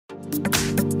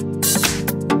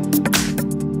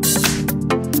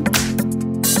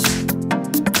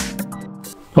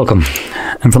Welcome,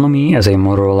 in front of me is a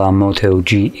Motorola Moto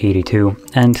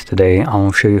G82, and today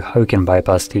I'll show you how you can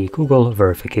bypass the Google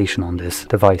verification on this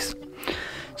device.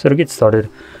 So to get started,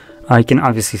 I can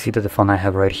obviously see that the phone I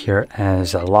have right here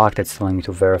is locked. It's telling me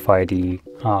to verify the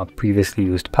previously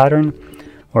used pattern,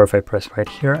 or if I press right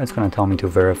here, it's going to tell me to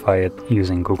verify it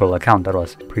using Google account that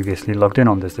was previously logged in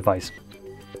on this device.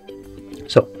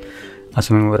 So,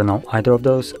 assuming we don't know either of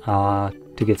those, to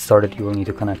get started you will need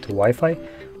to connect to Wi-Fi,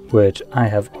 which I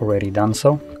have already done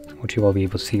so, which you will be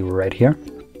able to see right here.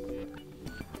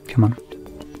 Come on.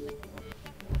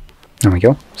 There we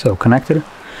go. So connected.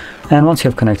 And once you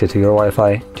have connected to your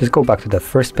Wi-Fi, just go back to the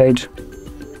first page.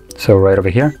 So right over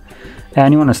here.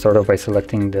 And you want to start off by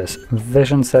selecting this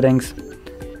vision settings,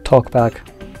 talkback,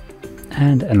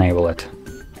 and enable it.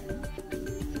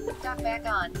 Talkback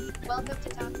on. Welcome to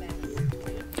talkback.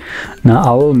 Now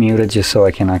I will mute it just so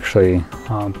I can actually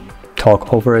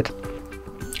talk over it,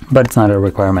 but it's not a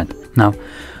requirement. Now,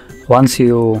 once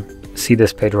you see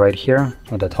this page right here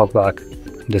with the talkback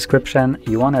description,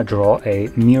 you want to draw a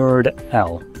mirrored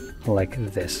L like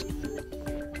this.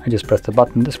 I just pressed the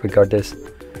button, disregard this.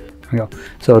 There we go.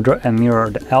 So draw a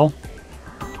mirrored L.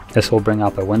 This will bring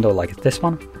up a window like this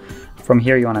one. From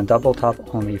here you want to double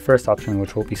tap on the first option,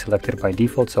 which will be selected by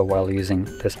default, so while using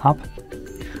this app.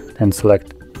 Then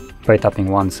select by tapping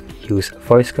once, use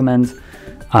voice commands.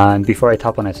 And before I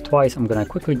tap on it twice, I'm going to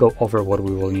quickly go over what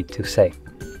we will need to say,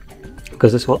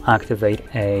 because this will activate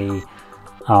a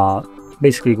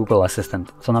basically Google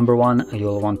Assistant. So number one,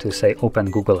 you'll want to say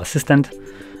open Google Assistant,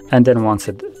 and then once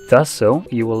it does so,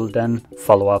 you will then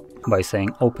follow up by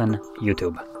saying open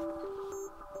YouTube.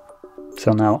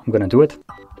 So now I'm going to do it.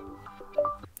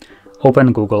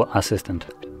 Open Google Assistant.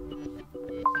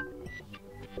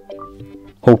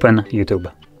 Open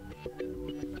YouTube.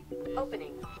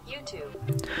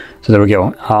 So there we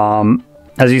go.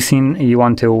 As you've seen, you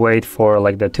want to wait for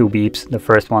like the two beeps. The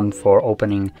first one for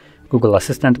opening Google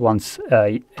Assistant. Once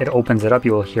it opens it up,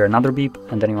 you will hear another beep,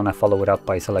 and then you want to follow it up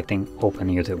by selecting Open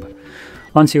YouTube.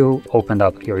 Once you opened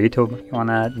up your YouTube, you want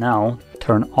to now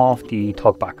turn off the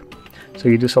talkback. So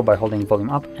you do so by holding volume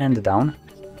up and down.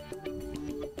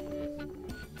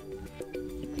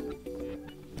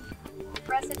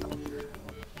 Press it.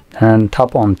 And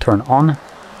tap on Turn On.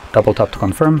 Double tap to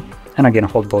confirm. And again,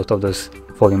 hold both of those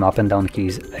volume up and down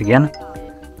keys again.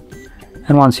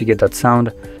 And once you get that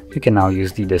sound, you can now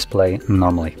use the display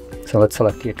normally. So let's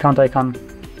select the account icon.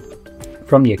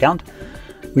 From the account,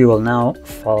 we will now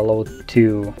follow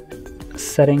to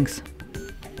Settings,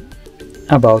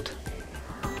 About,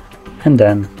 and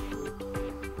then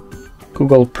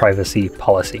Google Privacy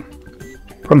Policy.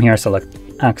 From here, select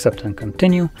Accept and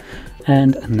Continue,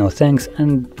 and No Thanks,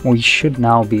 and we should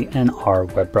now be in our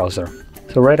web browser.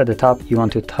 So right at the top, you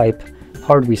want to type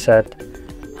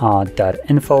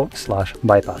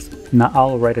HardReset.Info/bypass. Now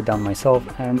I'll write it down myself,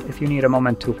 and if you need a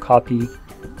moment to copy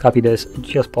this,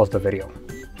 just pause the video.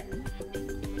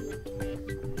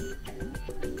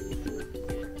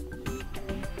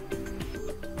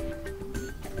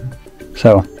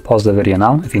 So pause the video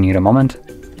now if you need a moment.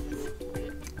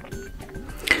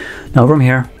 Now from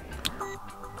here,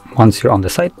 once you're on the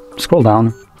site, scroll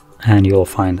down and you'll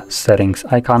find Settings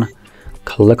icon.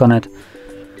 Click on it,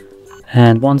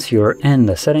 and once you're in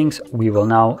the settings, we will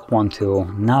now want to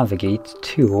navigate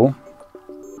to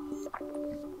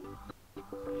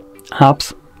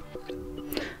Apps,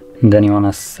 and then you want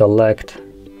to select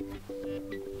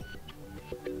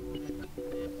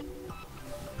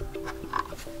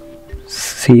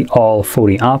See All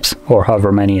 40 Apps, or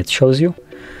however many it shows you.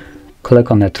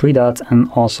 Click on the three dots and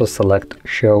also select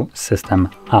Show System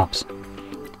Apps.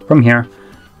 From here,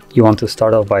 you want to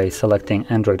start off by selecting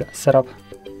Android Setup.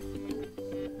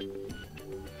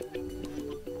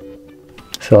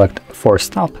 Select Force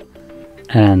Stop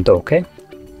and OK.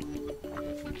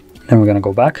 Then we're going to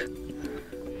go back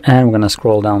and we're going to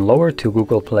scroll down lower to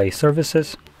Google Play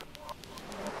Services.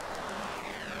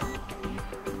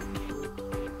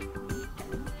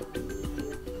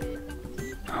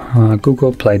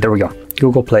 Google Play, there we go.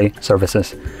 Google Play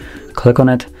Services. Click on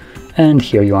it, and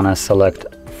here you want to select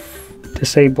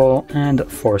Disable and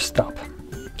Force Stop.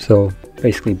 So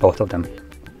basically both of them.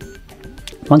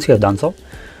 Once you have done so,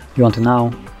 you want to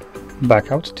now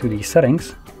back out to the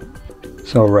settings.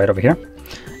 So right over here,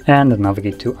 and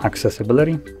navigate to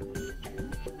Accessibility.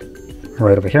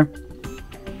 Right over here.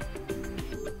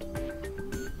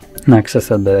 An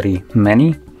Accessibility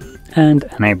menu, and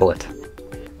enable it.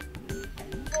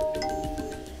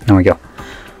 There we go.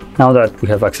 Now that we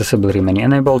have accessibility menu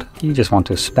enabled, you just want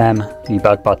to spam the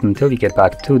back button till you get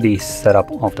back to the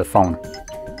setup of the phone.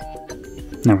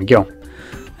 There we go.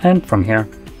 And from here,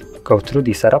 go through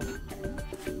the setup.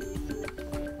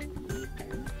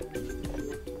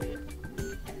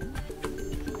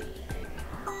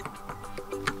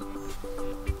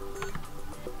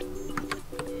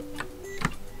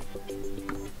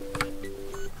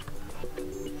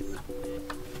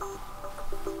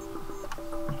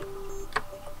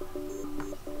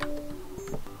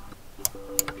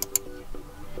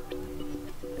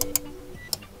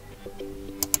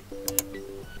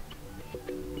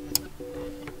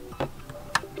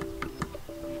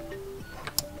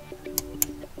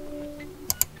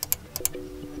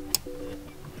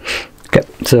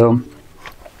 So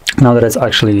now that it's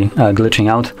actually glitching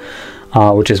out,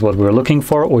 which is what we're looking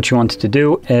for, what you want to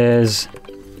do is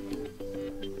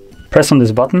press on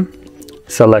this button,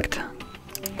 select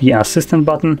the assistant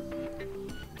button,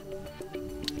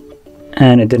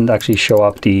 and it didn't actually show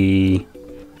up the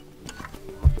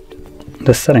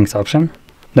settings option.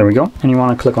 There we go. And you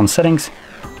want to click on settings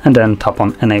and then tap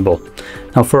on enable.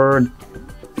 Now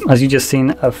as you just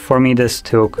seen, for me this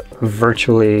took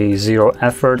virtually zero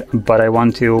effort, but I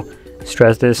want to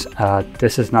stress this,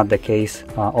 this is not the case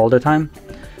all the time.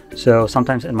 So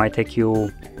sometimes it might take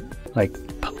you like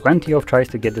plenty of tries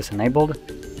to get this enabled.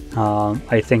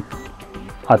 I think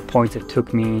at points it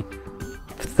took me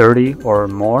 30 or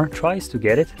more tries to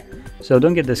get it. So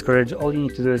don't get discouraged. All you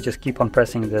need to do is just keep on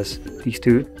pressing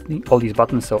all these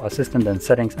buttons, so assistant, then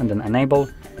settings, and then enable,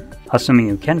 assuming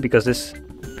you can, because this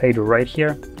page right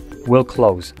here will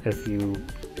close if you,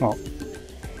 well,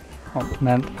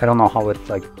 man, I don't know how it,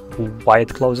 like, why it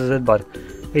closes it, but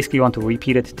basically you want to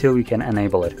repeat it till you can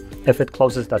enable it. If it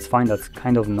closes, that's fine. That's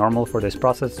kind of normal for this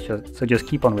process. So just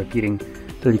keep on repeating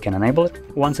till you can enable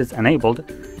it. Once it's enabled,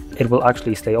 it will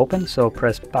actually stay open. So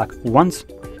press back once,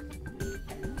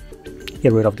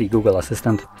 get rid of the Google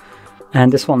Assistant,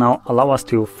 and this will now allow us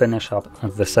to finish up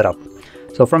the setup.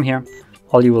 So from here,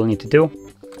 all you will need to do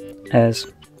is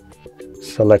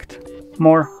select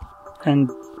more and,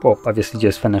 well, obviously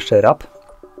just finish it up.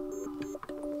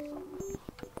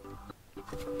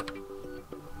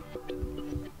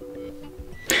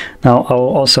 Now I'll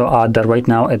also add that right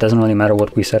now it doesn't really matter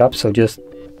what we set up, so just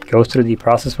go through the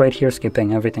process right here,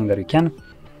 skipping everything that you can.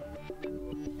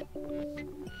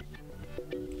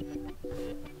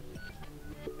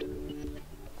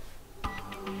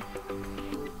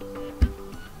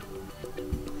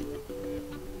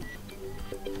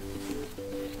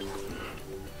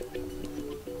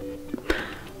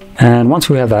 And once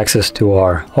we have access to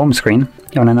our home screen,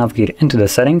 you want to navigate into the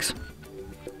settings,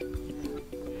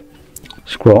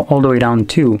 scroll all the way down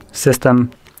to System,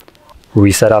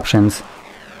 Reset Options,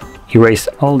 Erase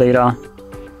All Data,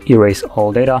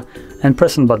 and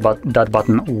pressing that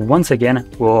button once again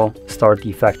will start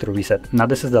the factory reset. Now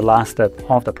this is the last step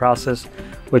of the process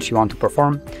which you want to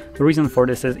perform. The reason for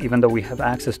this is, even though we have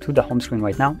access to the home screen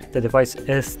right now, the device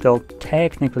is still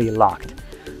technically locked.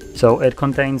 So it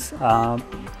contains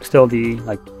still the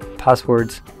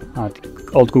passwords,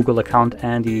 the old Google account,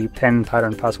 and the PIN,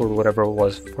 pattern, password, whatever it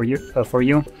was for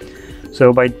you.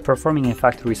 So by performing a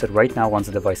factory reset right now, once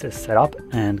the device is set up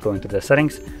and going to the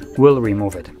settings, we'll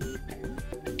remove it.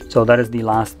 So that is the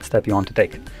last step you want to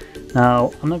take.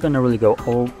 Now I'm not going to really go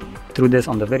all through this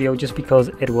on the video, just because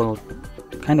it will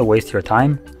kind of waste your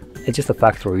time. It's just a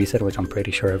factory reset, which I'm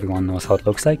pretty sure everyone knows how it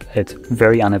looks like. It's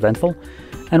very uneventful,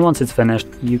 and once it's finished,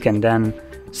 you can then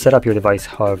set up your device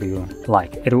however you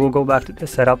like. It will go back to the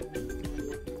setup,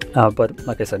 but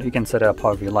like I said, you can set it up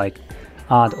however you like,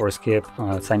 add or skip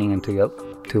signing into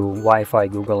Wi-Fi,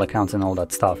 Google accounts, and all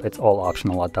that stuff. It's all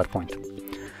optional at that point.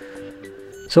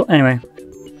 So anyway,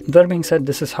 that being said,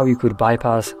 this is how you could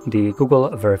bypass the Google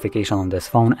verification on this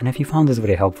phone. And if you found this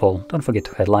video helpful, don't forget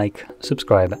to hit like,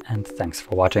 subscribe, and thanks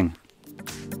for watching.